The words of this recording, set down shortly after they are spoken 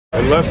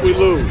Unless we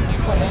lose.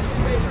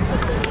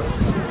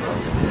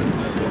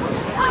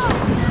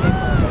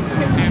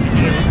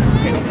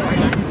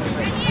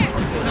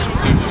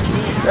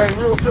 Hey,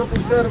 real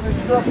simple set of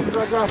instructions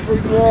I got for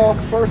you all.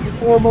 First and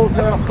foremost,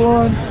 have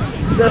fun.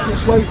 Second,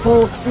 play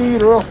full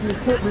speed or else the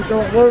equipment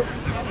don't work.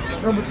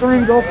 Number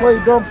 3, don't play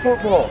dumb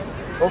football.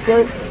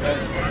 Okay?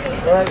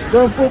 Alright,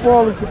 dumb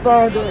football is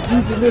defined as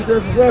using this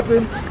as a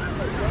weapon.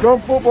 Dumb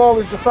football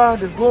is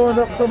defined as blowing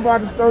up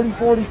somebody 30,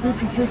 40,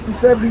 50, 60,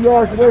 70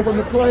 yards away from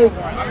the play.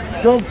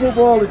 Dumb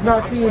football is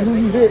not seeing who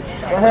you hit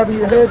or having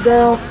your head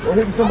down or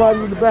hitting somebody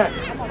in the back.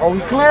 Are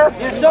we clear?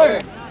 Yes,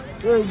 sir.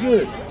 Very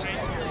good.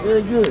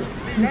 Very good.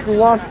 People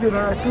Washington,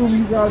 I assume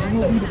you guys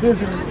will be the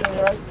visitors,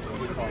 all right?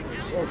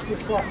 Oh, good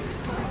spot.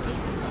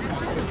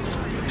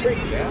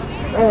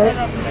 All right.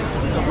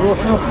 Real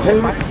simple,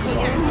 David.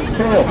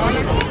 Tail.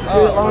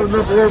 Tail loud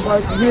enough that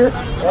everybody can hear,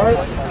 all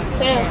right?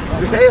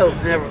 The tails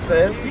never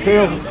fail.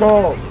 Tails is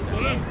tall.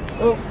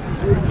 Oh,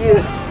 do it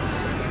again.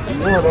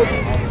 One of them.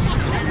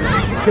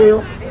 Tail.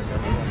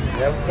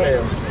 Never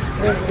fails.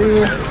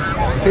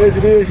 Here's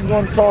it is. You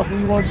want to toss what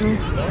you want to do. You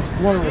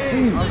want to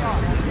receive.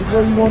 Which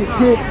way you want to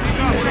kick.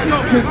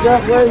 Kick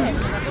that way.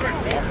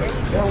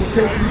 That will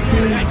take you to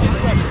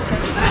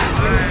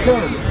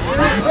turn.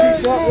 You kick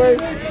that way.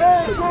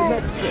 Take the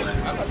next step.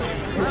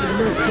 Take the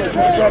next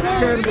step. Back to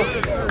Canada.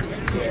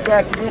 Get you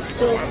back to next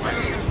step.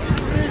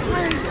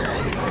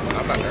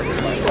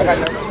 I got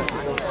nervous.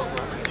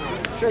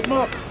 Shake them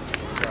up.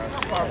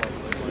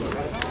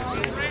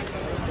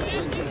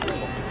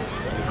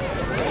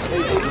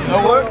 You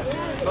know what?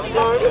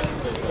 Sometimes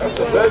that's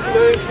the best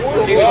thing for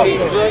you.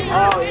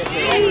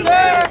 Yes,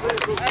 sir.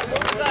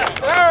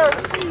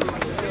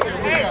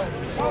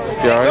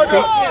 You all right,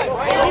 Coach?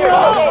 You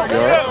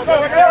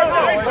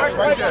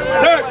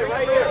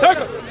Take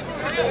it.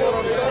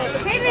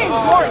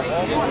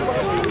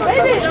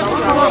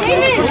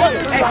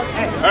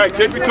 Hey,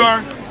 kick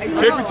return.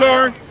 Kick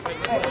return.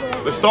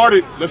 Let's start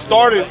it. Let's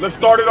start it. Let's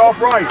start it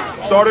off right.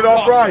 Start it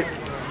off right.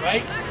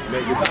 Right?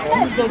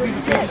 Who's gonna be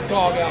the biggest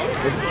dog out?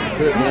 That's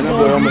it, man. That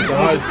boy almost in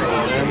high school,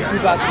 man. You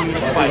got to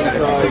fight.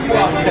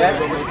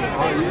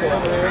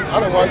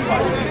 Otherwise,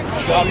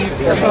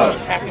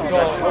 Packing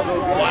dogs.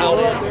 Wild.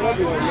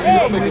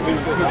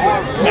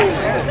 Smacks.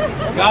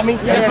 Got me?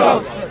 Yes,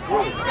 sir.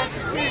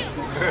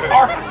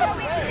 All right.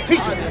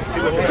 Teacher.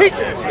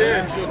 Teacher.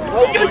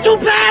 You too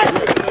bad.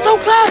 Too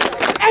close.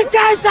 It's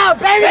game time,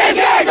 baby. It's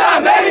game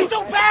time, baby.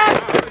 Too bad.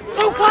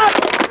 Too close.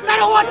 They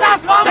don't want that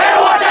smoke. They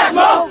don't want that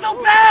smoke. Too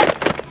bad.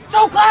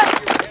 Too close.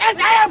 It's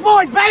Air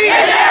Boys, baby.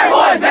 It's Air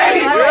Boys,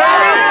 baby.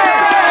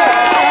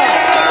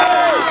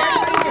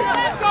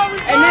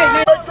 and make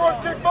sure it's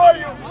kicked by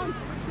you.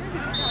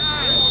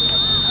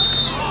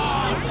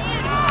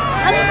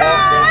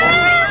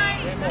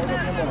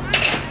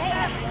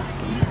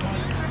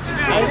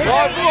 Long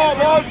ball,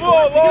 long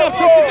ball, long ball.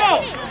 Get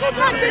up,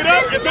 get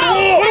up, get to the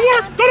wall.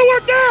 Go to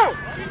work now.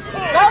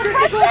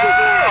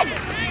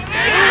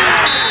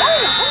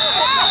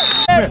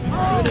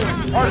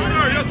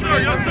 Yes, sir,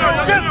 yes, sir.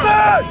 Get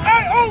that!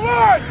 Hey, all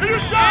right! Do your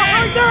job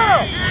right now!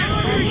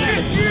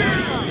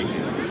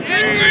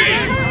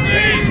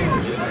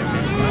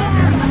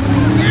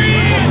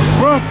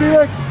 Run,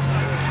 Felix!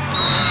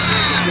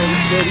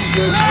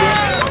 Get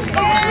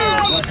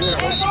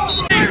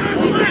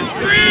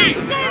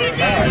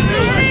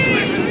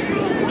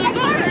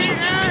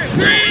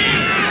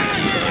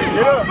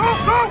up!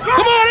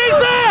 Come on,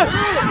 Asa!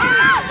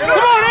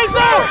 Come on,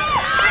 Asa!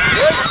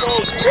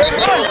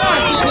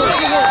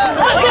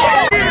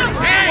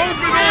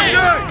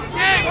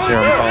 Yeah,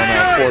 I'm calling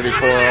out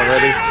 44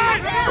 already.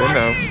 They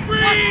know.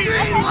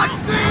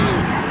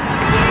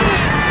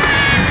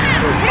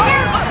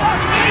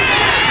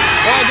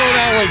 Why go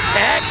that way,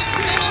 cat?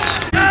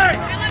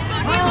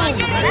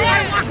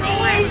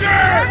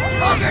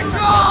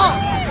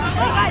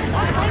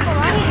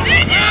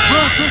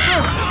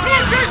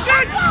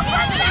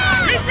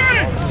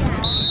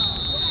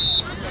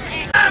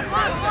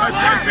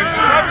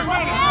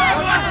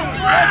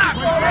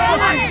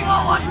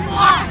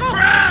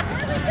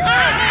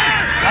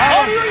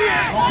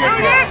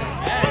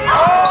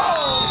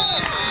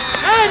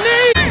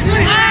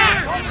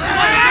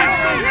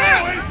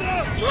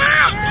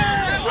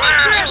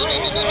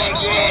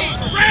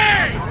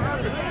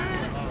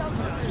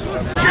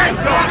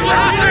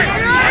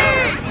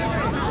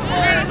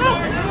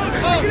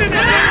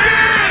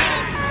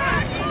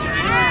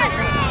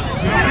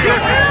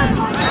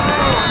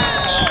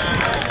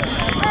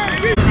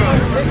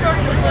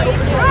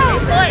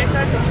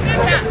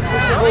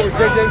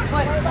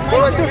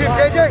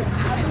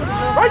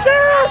 Right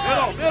there!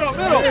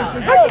 Middle!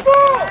 Take the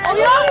ball!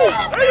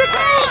 There you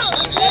go!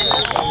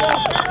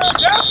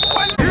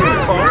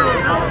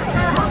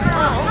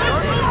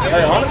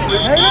 Hey, honestly,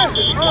 hey,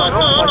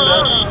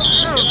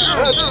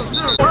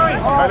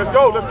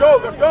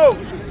 let's go!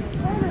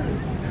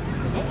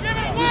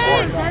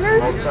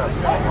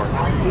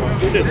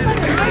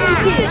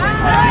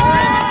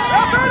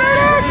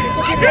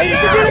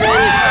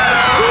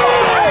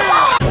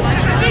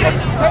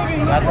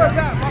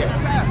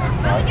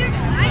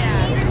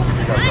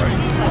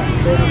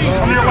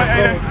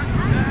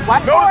 Aiden.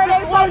 Watch for it,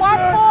 Ava.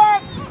 Watch for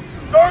it.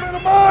 Third and a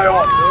mile.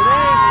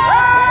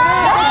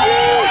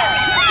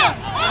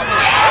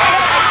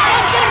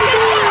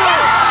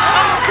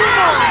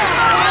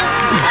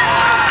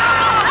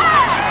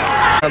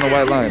 On the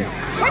white line.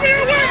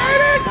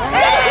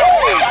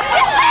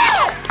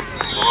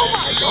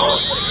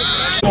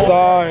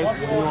 Side,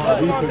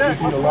 he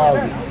allows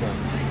it.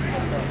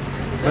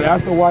 But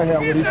ask the white hat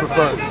what he prefers. So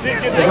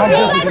I'm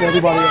different than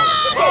everybody else.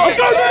 Let's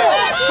go now!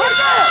 Right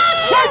now!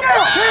 Right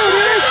now! Here it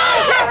is!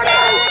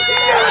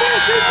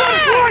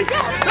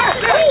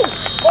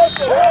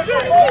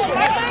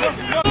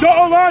 Go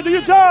O-line, do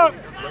your job!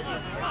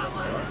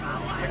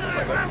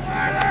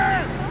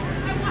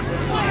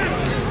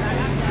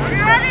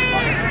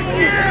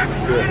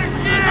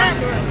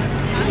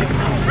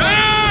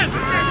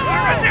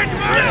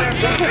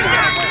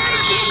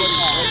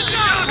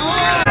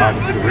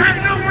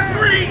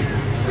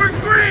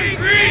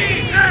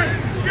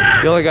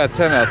 You only got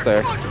 10 out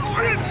there.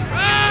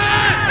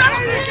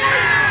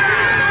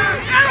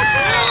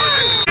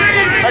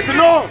 Hey,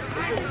 Cano,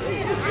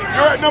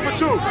 you're at number 2.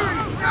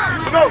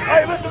 Cano,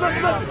 hey, listen. You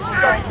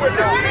got to quit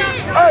now.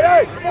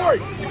 Hey, Kamori,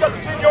 you got the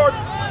 10 yards.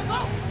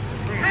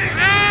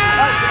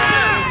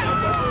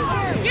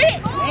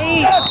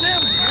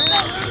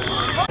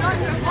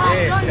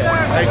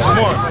 Hey,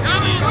 Kamori.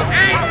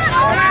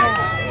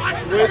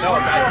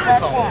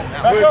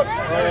 Back up.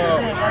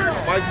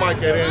 Mike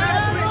get in.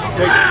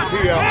 Take the T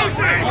out.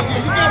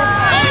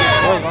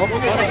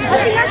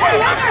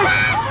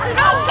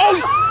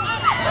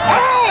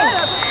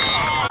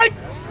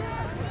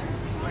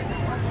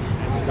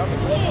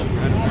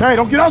 Hey,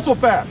 don't get out so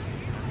fast.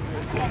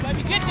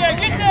 Get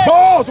there.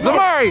 Balls.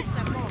 Zamari!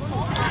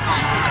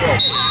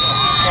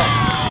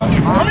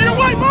 Come in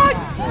away, Mike.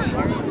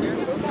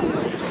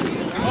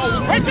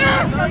 Right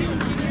there.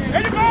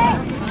 There you go.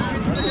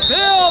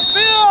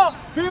 Phil.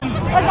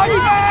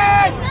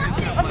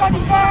 Let's go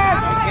defense.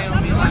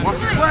 Watch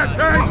the flat,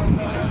 Tank.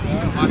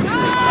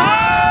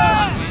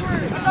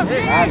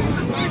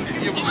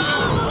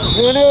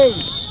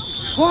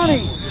 20.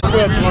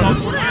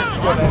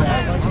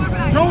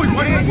 Joey,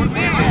 what do you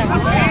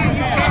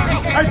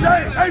Hey,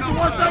 Jay, so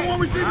watch that one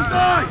receiver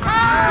side.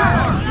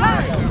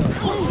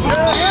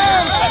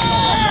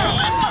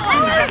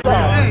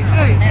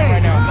 Hey.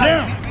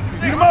 Down.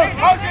 Beat him up.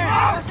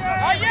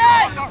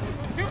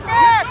 Too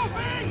fast.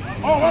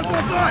 Oh, watch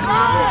that side.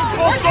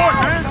 Full start,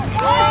 man.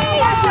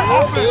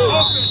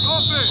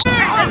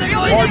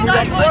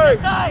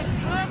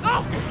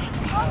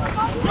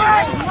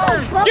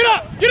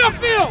 Get up,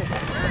 Phil!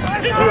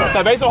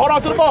 Stop, Mason, hold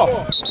on to the ball.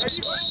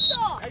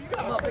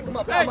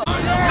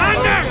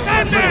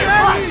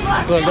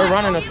 Look, they're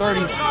running a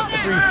 30.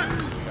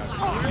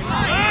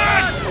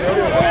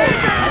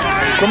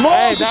 Come on,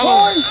 Hey, that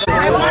was...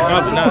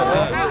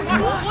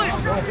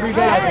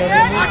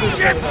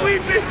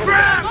 Sweeping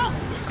trap!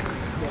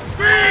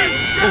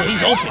 Oh,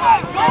 he's open.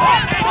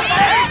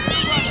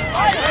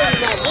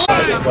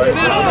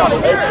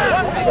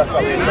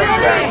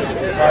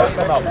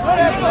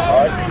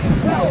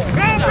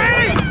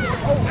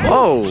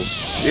 Oh,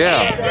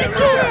 yeah.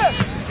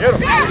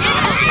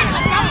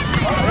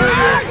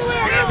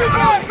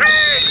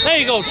 There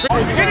you go, Trip.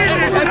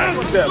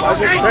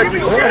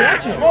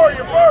 More,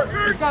 you're first.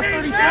 He's got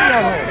 33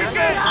 on him.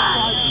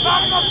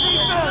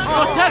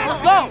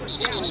 Let's go.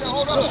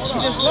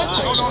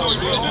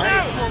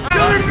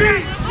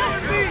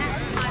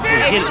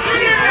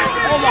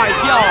 Oh my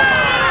God.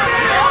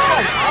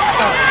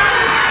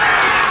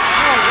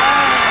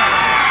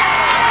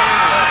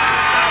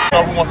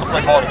 Who wants to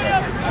play ball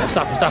today?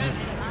 Stop him.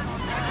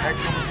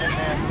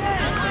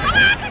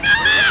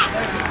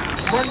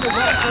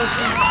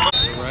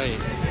 Right.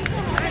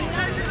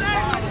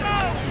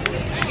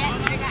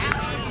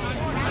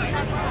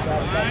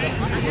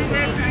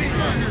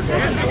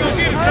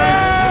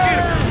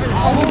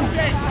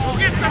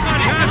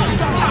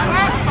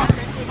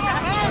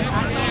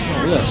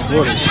 We gotta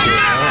score this shit, man.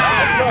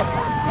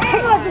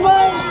 Come on,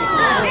 Dwayne!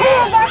 Come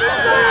on, baby!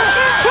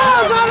 Come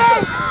on, brother!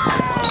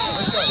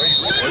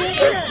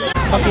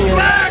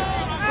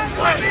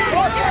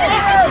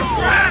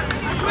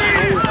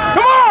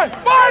 Come on!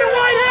 Fire the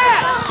white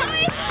hat!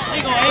 There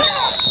you go, Ace.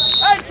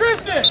 Hey,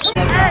 Tristan!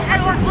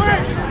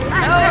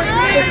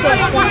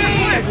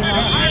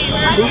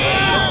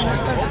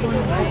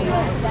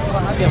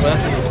 Yeah, but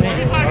that's what you're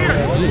saying.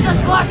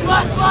 Block!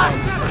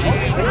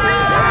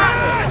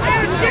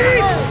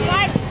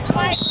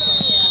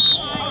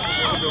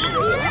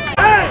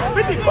 Hey,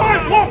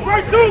 55 walked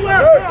right through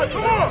last time.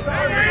 Come on.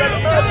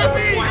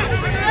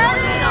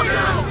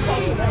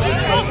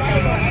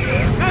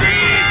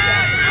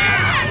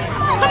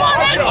 Come on,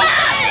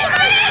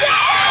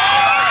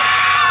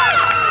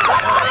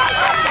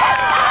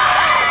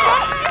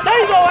 there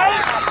you go,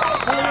 Alex.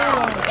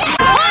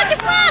 Hold your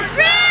block,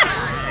 Chris!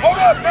 Hold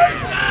up, Nate.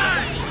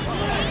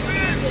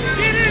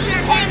 Get in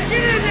there,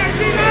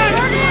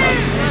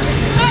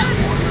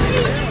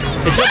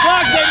 Hit your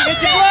blocks, baby.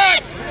 Hit your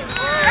blocks.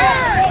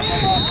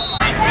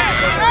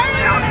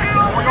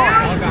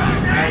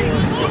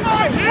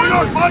 Point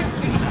on, Mike.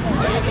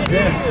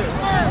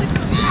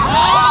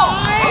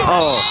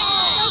 Oh.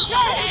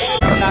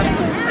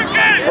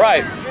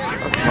 Right. That's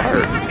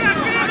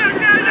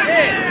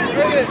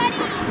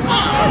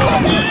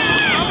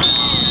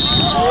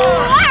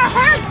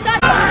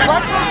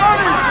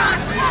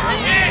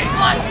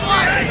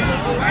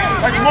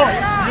Hey, come on. You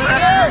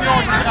have 2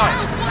 yards tonight.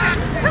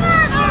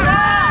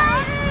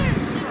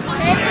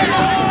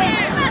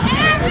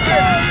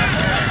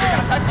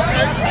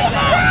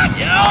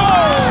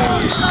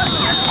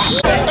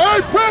 Hey,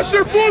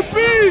 pressure, full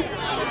speed.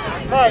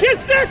 Get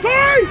set,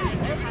 Corey.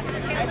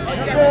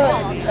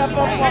 Step up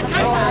on the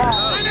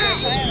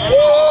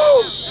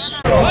Woo!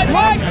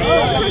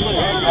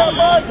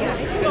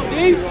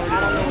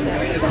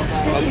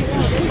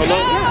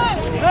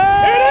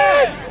 It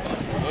is!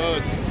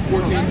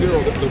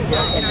 14-0.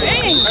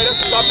 Hey, that's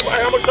stop.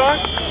 Hey, how much time?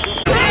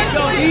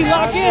 E,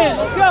 lock in.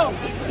 Let's go.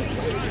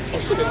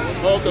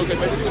 Oh, okay,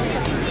 make it.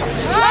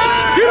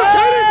 Get him,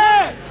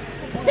 Kaden!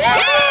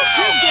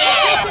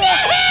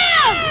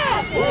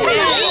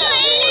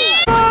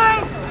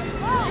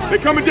 They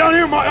coming down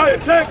here, my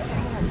attack.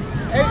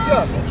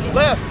 Asa,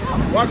 left.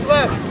 Watch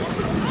left.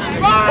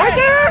 Right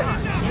there!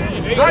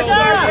 Right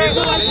there!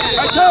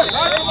 Attack!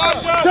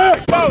 Attack!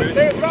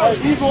 Hey,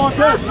 Eagle on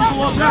deck,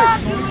 Eagle on deck.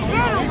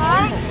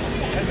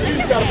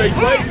 You gotta make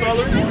plays,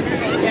 fella.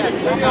 Yes,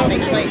 we gotta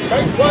make plays.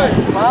 Make plays.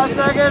 5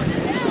 seconds.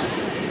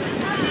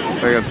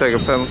 They're gonna take a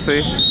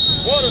penalty.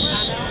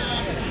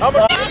 How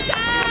much?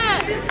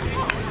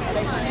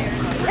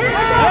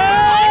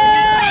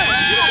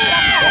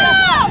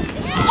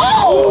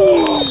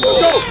 Oh! Let's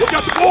go! Look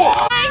out the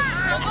ball!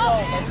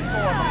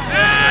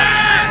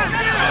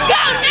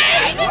 Go,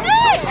 Nate!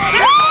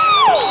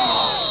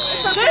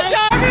 Good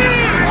job!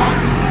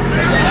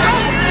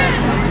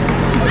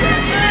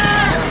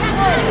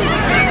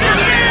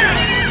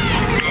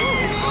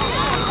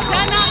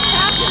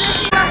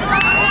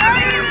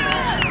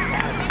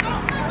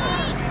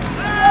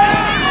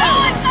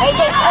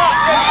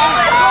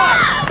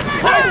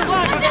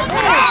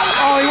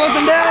 Oh, he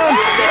wasn't down.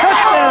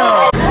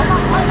 Touchdown.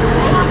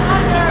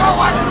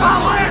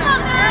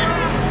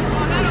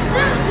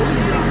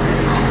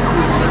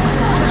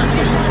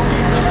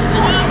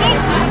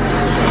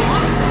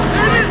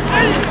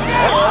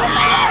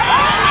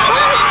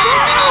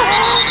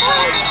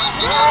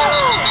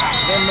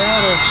 Doesn't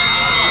matter.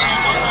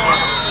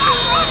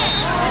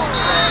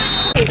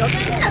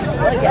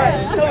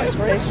 So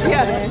inspirational.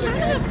 Yes.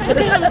 Look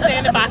at him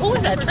standing by. Who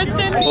is that?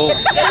 Tristan? Oh.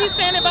 That he's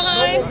standing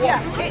behind?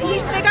 Yeah,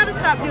 they gotta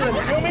stop doing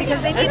that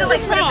because they need to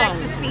like put him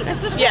next to Speedy.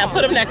 Yeah,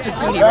 put him next to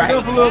Speedy, Back right?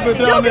 up a little bit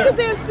No, down because there.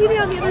 they have Speedy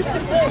on the other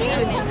side of the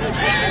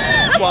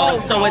field.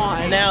 Well, so it's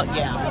now,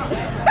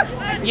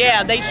 yeah.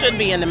 Yeah, they should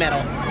be in the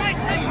middle.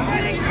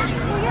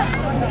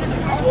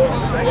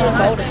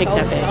 Kick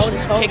that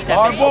bitch. Kick that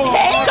bitch. Go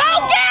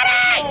get it!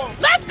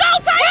 Let's go,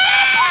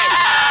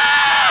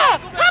 Tyson!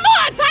 Come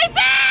on,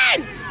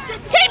 Tyson!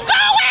 Keep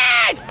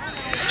going!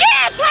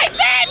 Yeah,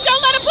 Tyson!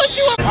 Don't let him push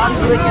you up.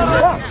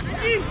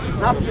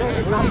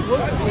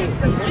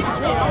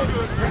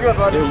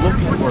 They're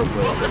looking for it,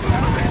 bro.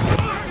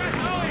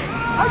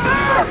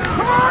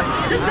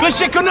 Good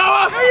shit,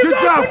 Kanoa. Good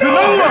job,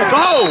 Canoa! Let's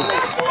go.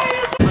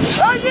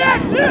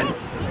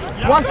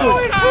 Watch it.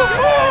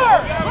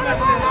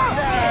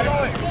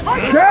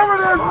 There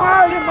it is,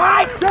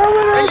 Mike! There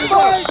it is,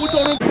 Mike!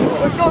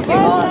 Let's go,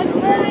 Kanoa.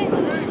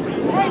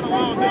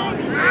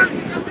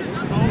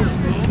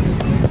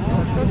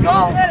 Let's go.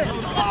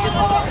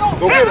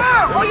 Go get it!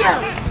 Oh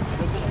yeah.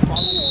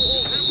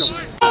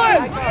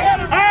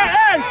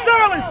 Hey,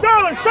 Sterling! Mike,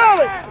 Sterling!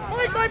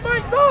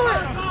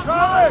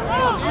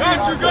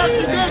 Got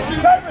you!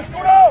 Davis,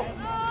 go down!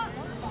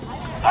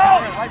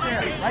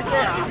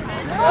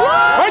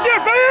 Right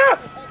there, fam!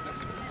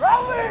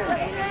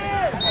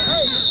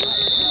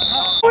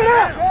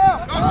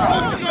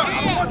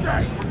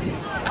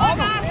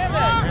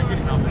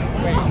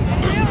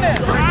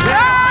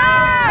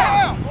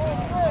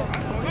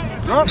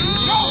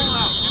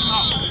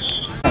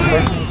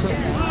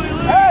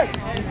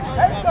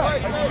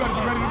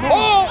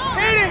 Oh,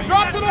 hit it.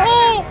 Drop to the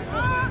hole.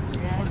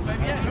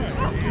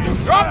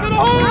 Drop to the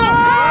hole.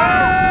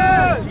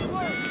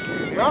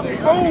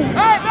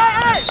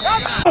 Hey.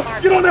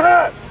 Get on the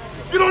hat!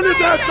 Get on this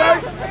hat,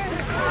 Dave!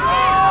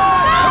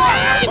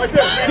 Right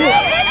there!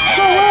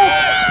 Go!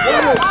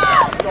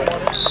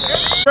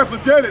 Ref,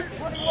 let's get it!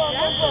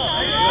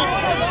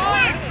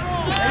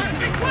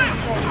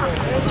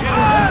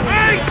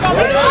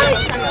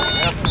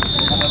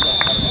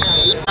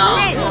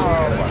 Oh.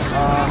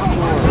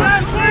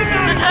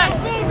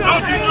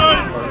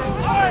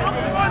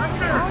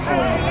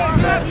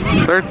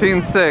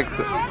 13-6.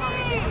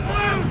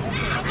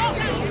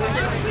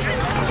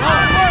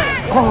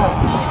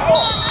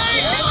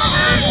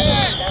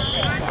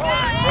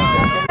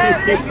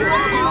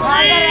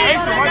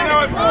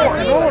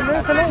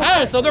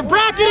 Hey, so they're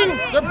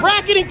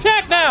bracketing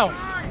Tech now.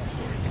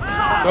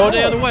 Go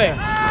the other way.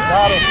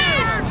 Got it.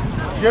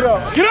 Get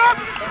up. Get up!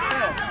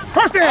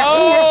 First down!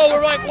 Oh,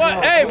 we're like,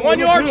 what? Hey, 1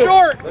 yard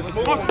short.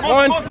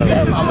 One.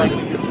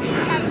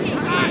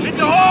 Hit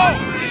the hole!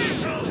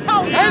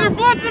 Hey, they're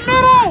blitzing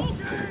middle!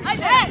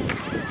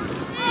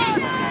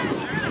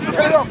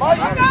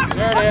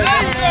 There it is.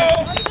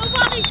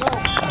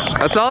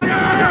 That's all?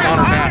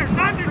 Counter back.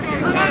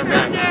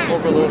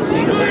 Overload.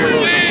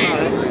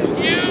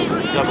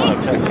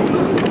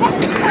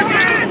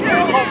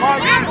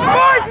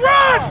 Mike,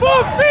 run!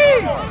 Full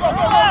speed!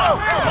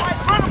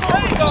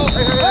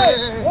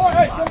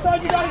 Hey,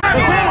 sometimes you gotta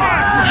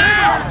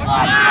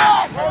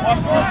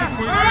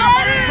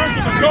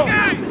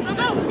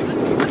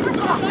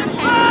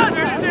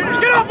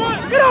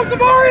Get up,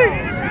 Samari!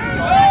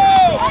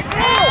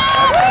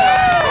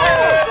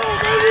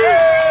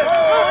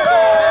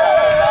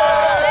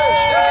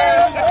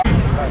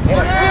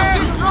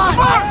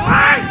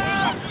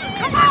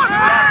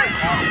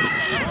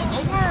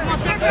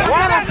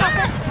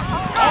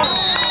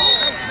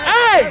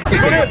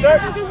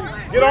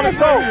 Get on his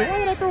toe. Why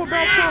did I throw a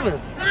back shoulder?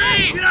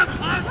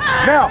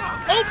 Now.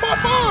 Oh, my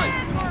boy!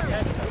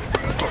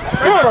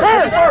 Turn.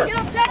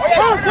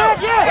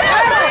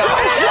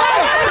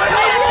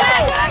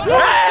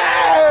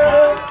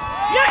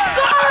 Yes,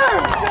 sir!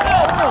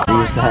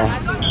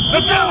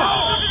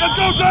 Let's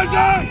go, JJ!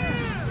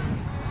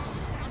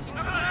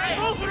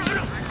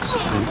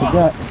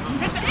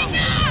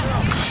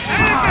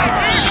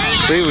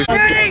 See, we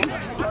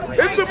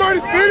It's somebody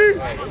speedy.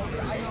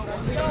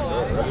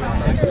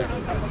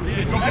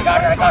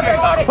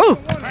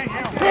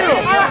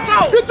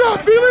 Good job,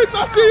 Felix. I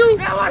see you.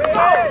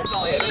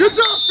 Good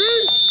job,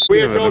 Felix.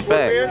 give him the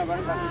back.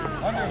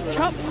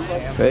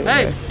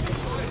 Hey!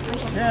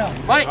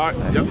 Mike! All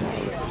right, yep.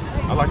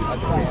 I like it.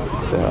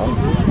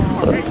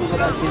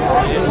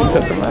 You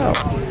took him out.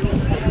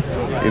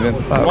 You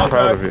didn't stop. I'm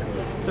proud of you.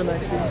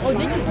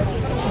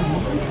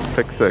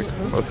 Pick 6.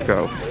 Let's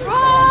go.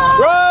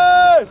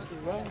 Run!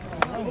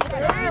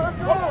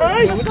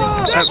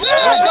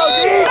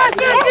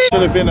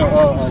 Should have been a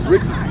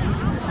Ricky.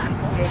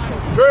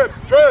 Trip.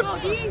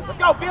 Let's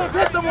go, Felix,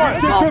 hit someone!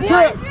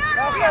 Trip.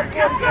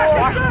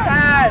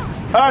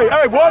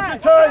 Hey, watch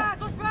it, Tay.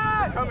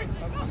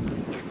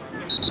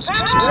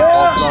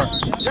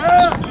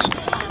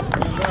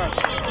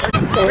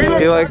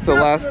 He likes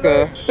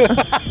Alaska.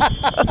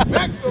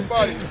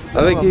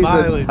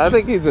 I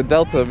think he's a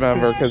Delta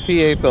member because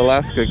he ate the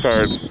Alaska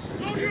card.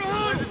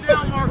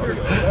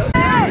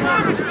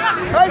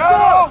 Hey,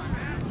 so!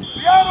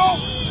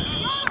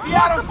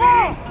 Seattle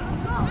Phoenix!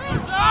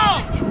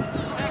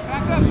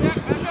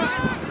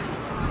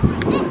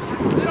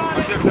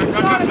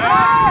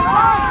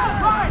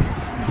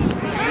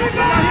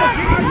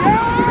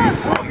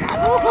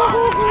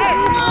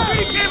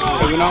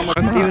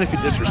 Even if you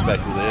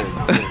disrespected it,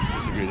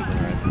 disagreed with it,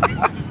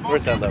 right? We're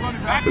at that level.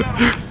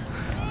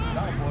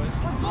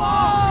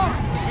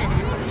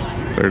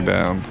 They're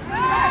down.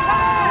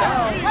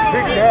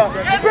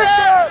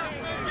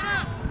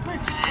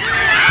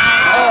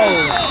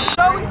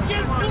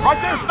 Right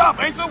there, stop,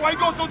 Asa. Why you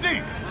going so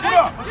deep? Scoot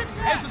up.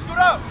 Asa, scoot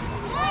up.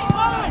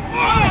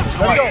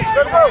 Let it go.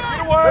 Get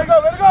away.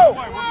 Let it go.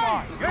 We're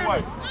fine. Get away.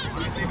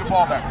 We just need the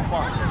ball back. We're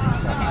fine.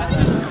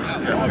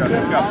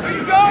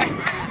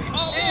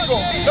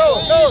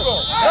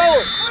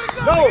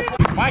 No.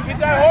 Mike, hit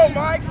that hole,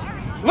 Mike.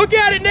 Look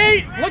at it,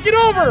 Nate! Look it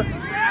over! Get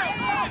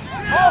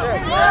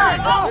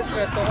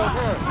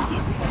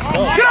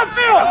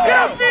upfield!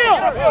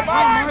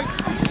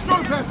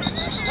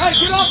 Hey,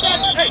 get off that!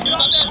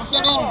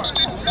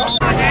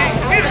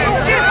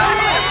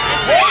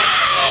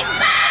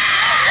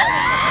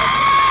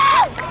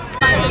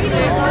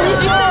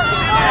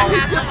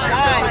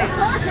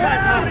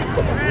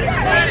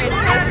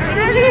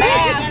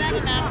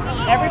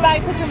 Everybody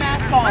put your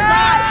mask on.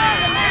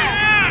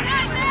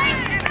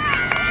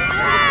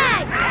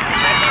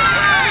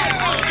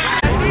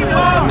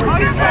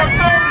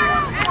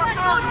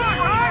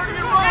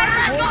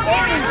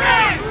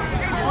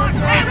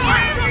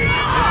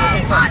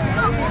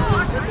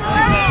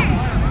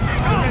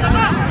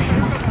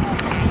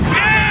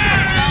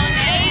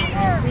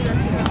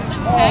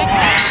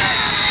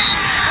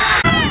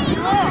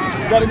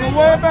 Gotta go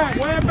way back.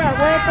 Come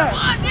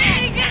on, D,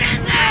 get in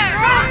there!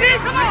 Come on, D,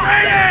 come on!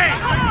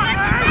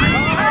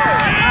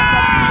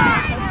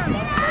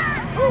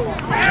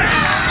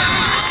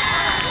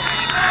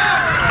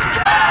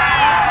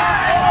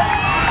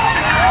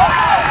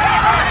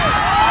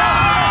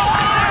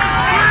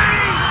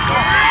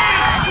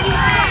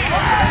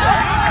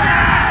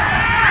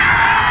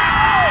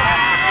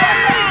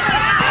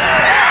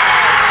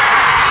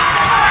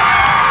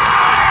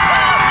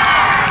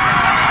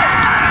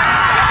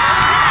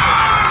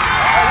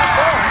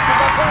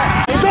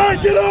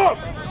 Get up!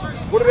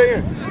 What are they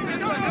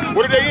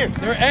in?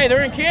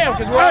 They're in camp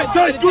because we're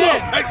Hey, Tay, scoot up!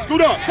 Hey,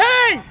 scoot up!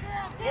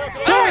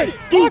 Tay,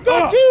 scoot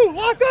up!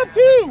 Lock up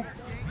two!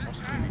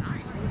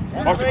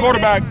 Watch the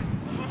quarterback.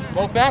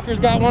 Both backers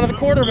got one of the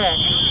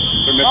quarterbacks.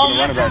 They're missing the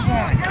running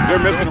back. They're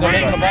missing the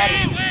running back.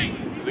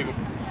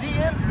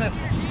 DN's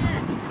missing.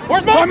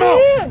 Where's my Time out!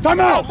 DN? Time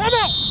out!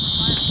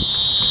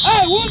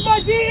 Hey, where's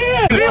my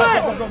DN?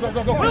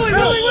 Go.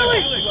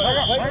 Willie!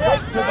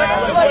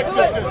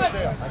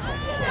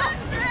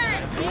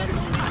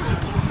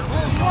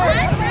 Stay.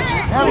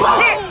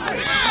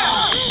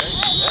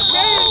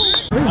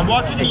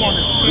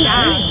 Good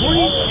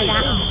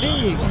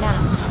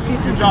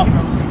job,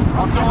 man.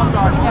 I'll tell him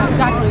sorry.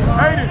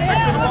 Hayden, make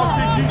sure the ball's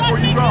kicked deep before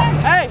you go.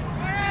 Hey!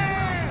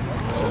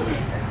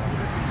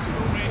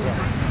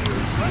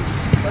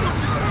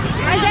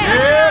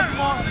 Yeah, come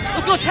on.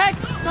 Let's go, Tech!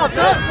 Let's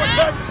go,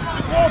 Tech.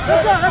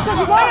 That's what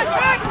you got it,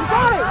 Tech. You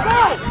got it.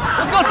 Go.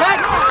 Let's go, Tech!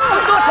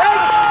 Let's go, Tech!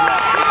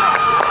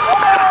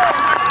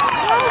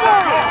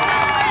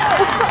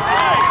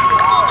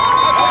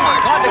 Oh my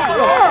God, this is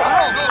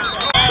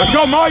Let's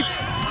go, Mike.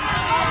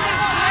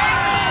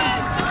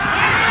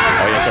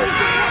 Oh, yes, sir.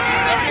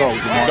 Let's go.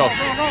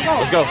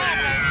 Let's go.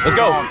 Let's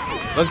go.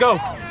 Let's go.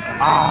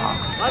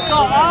 Let's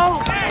go,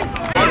 Mo!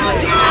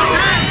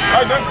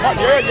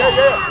 Hey, yeah.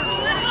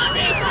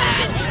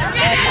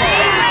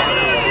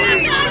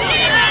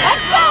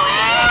 Let's go,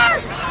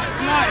 Heir!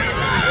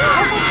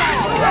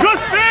 Good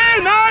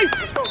spin, nice.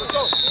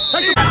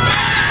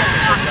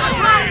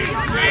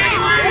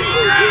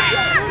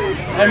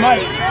 Hey,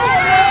 Mike.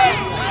 Hey,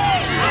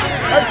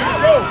 let's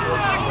go.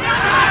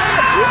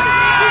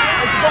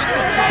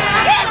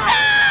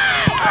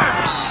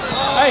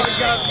 Hey.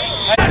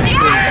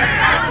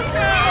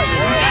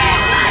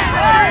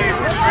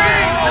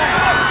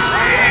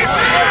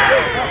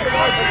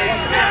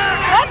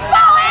 Let's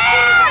go,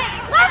 Heir!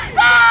 Let's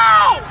go!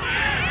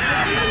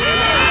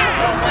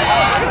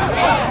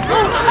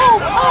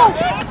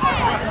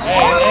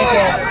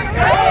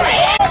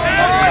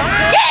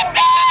 Get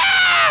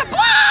there!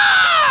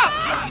 Block!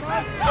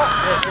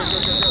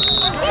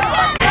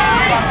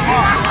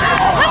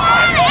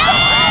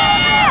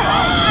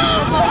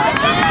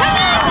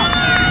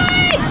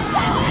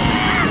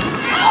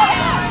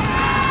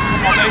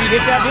 Hit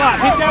that block,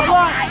 hit that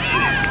block!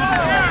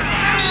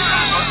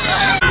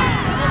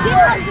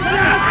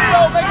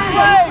 Go, make it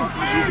play!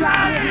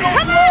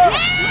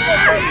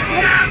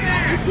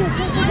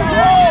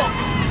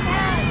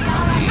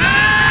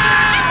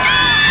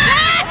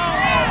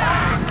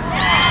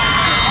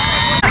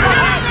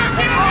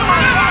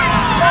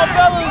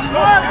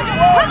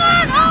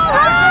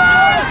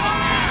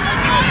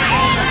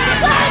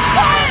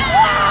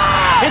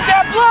 Hit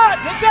that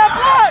block! Hit that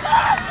block!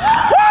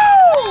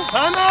 Woo!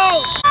 Time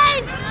out.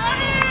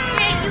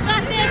 You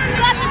got this! You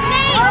got the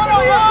snake!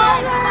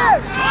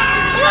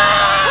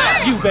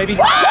 That's you, baby.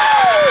 Yeah!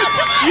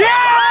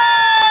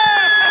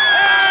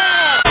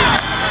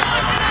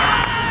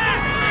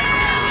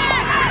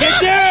 Get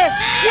there!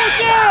 Get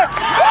there!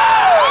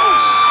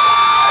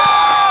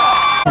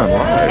 I'm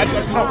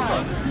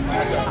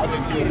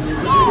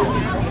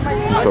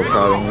so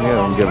proud of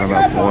him giving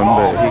up one,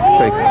 but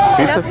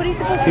That's what he's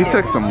supposed to he do.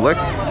 took some licks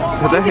He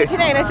today. did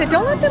today, and I said,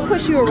 don't let them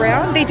push you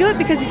around. They do it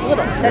because he's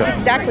little. That's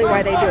exactly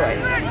why they do it.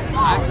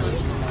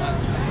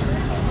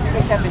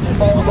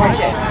 Watch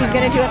it. He's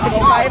going to do it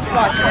 55.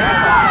 Watch it.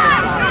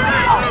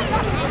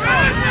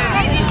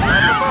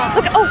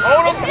 Look, oh!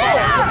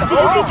 Did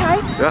you see Ty?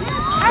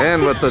 Yeah, and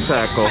with the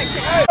tackle.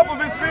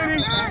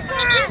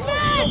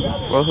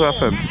 What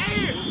happened?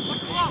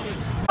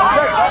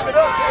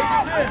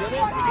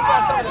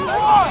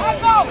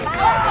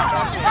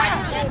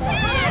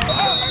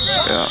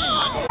 Yeah.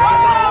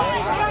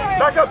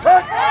 Back up,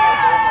 Tech.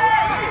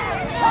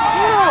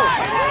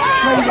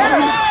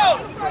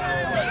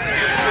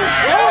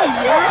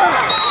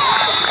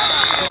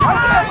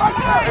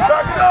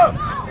 Back it up.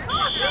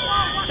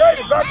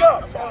 Katie, back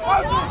up.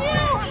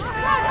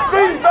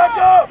 Beanie, back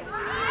up.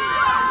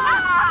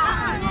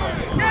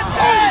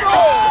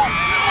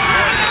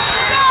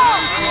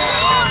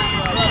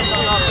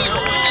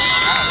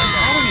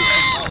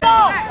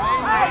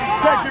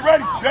 Tech, get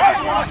ready. That's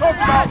the one I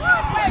talked about.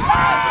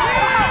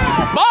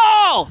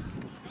 Ball!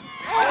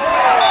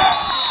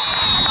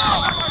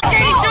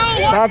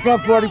 Back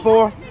up,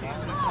 44.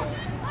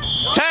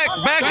 Tech,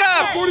 back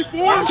up!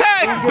 44.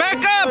 Tech,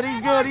 back up!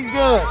 He's good, he's good.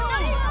 All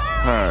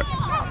right.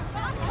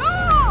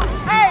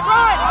 Hey,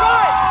 run!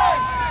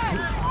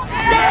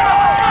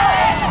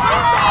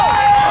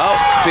 Oh,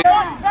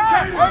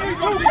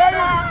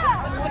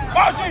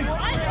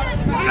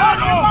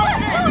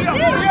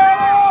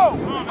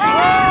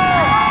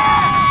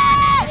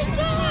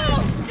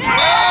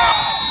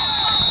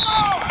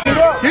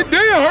 Get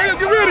down, hurry up,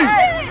 get ready.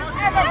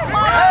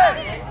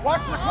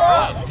 Watch the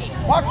cross.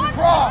 Watch the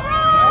cross.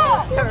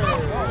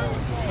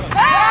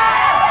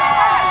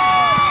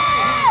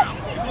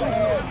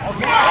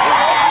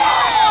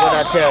 What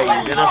I tell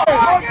you? Did I say?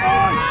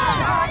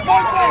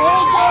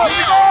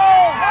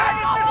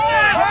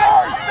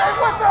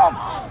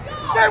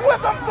 Stay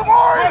with them,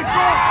 Samari!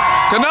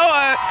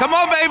 Kanoa, come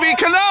on, baby,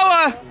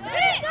 Kanoa!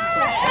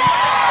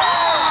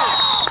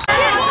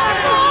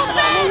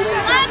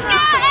 Let's go,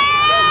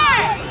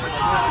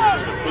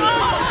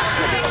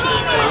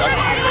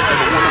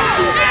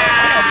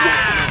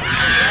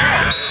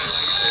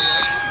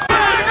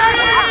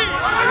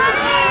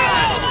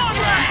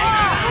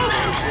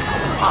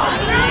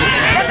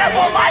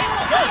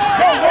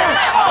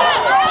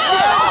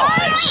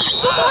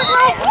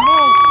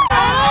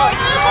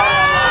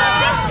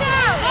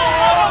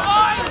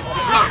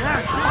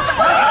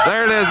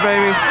 There it is,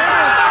 baby.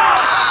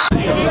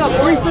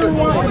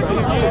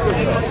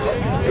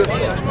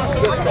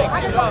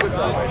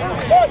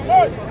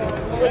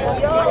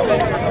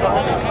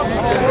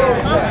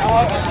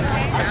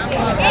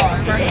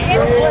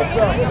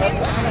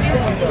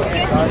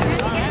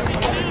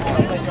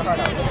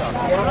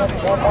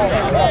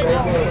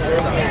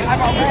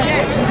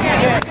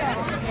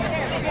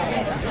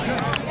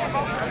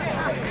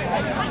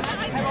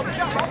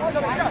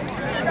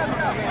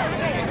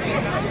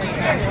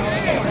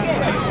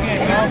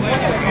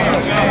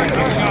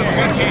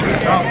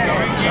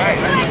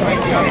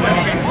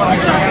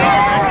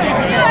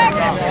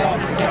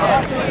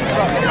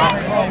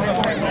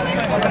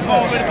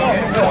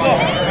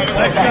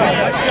 Nice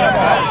job.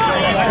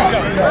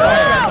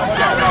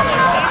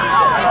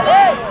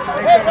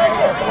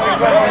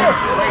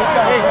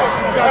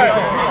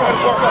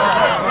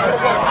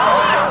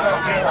 Hey!